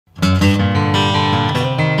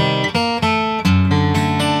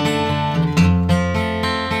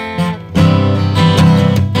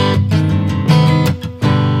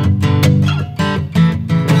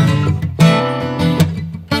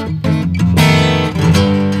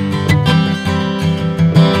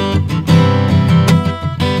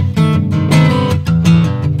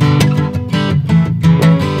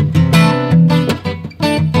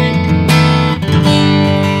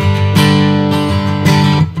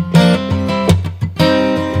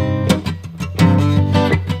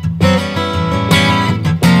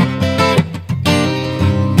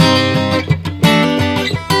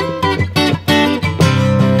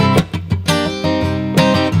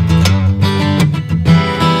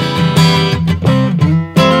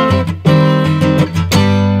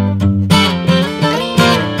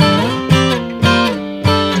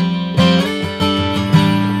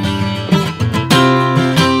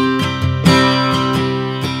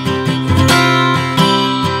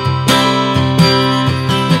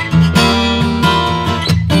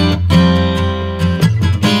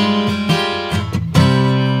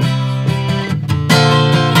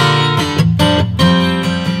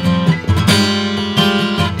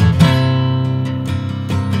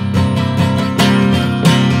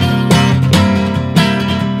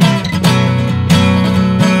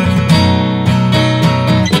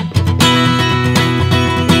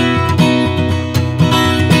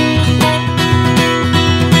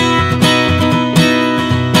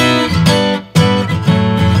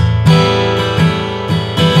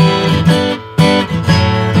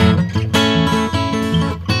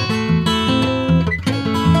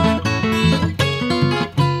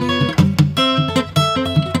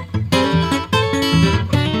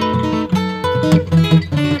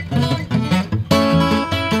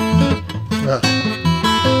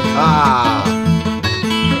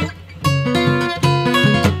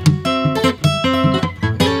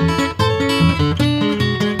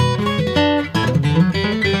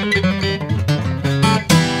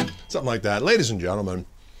that. Ladies and gentlemen,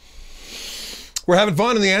 we're having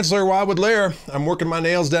fun in the ancillary Wildwood lair. I'm working my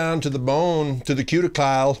nails down to the bone, to the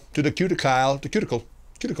cuticle,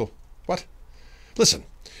 cuticle. What? Listen,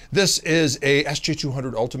 this is a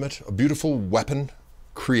SJ-200 Ultimate, a beautiful weapon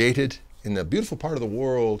created in a beautiful part of the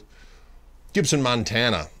world, Gibson,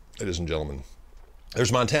 Montana, ladies and gentlemen.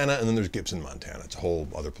 There's Montana and then there's Gibson, Montana. It's a whole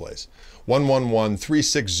other place.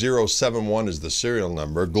 111-36071 is the serial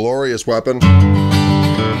number. Glorious weapon.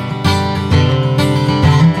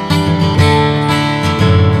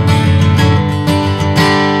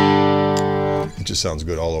 It just sounds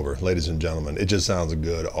good all over, ladies and gentlemen. It just sounds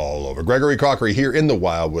good all over. Gregory Crockery here in the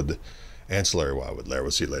Wildwood, ancillary Wildwood lair.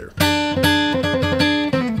 We'll see you later.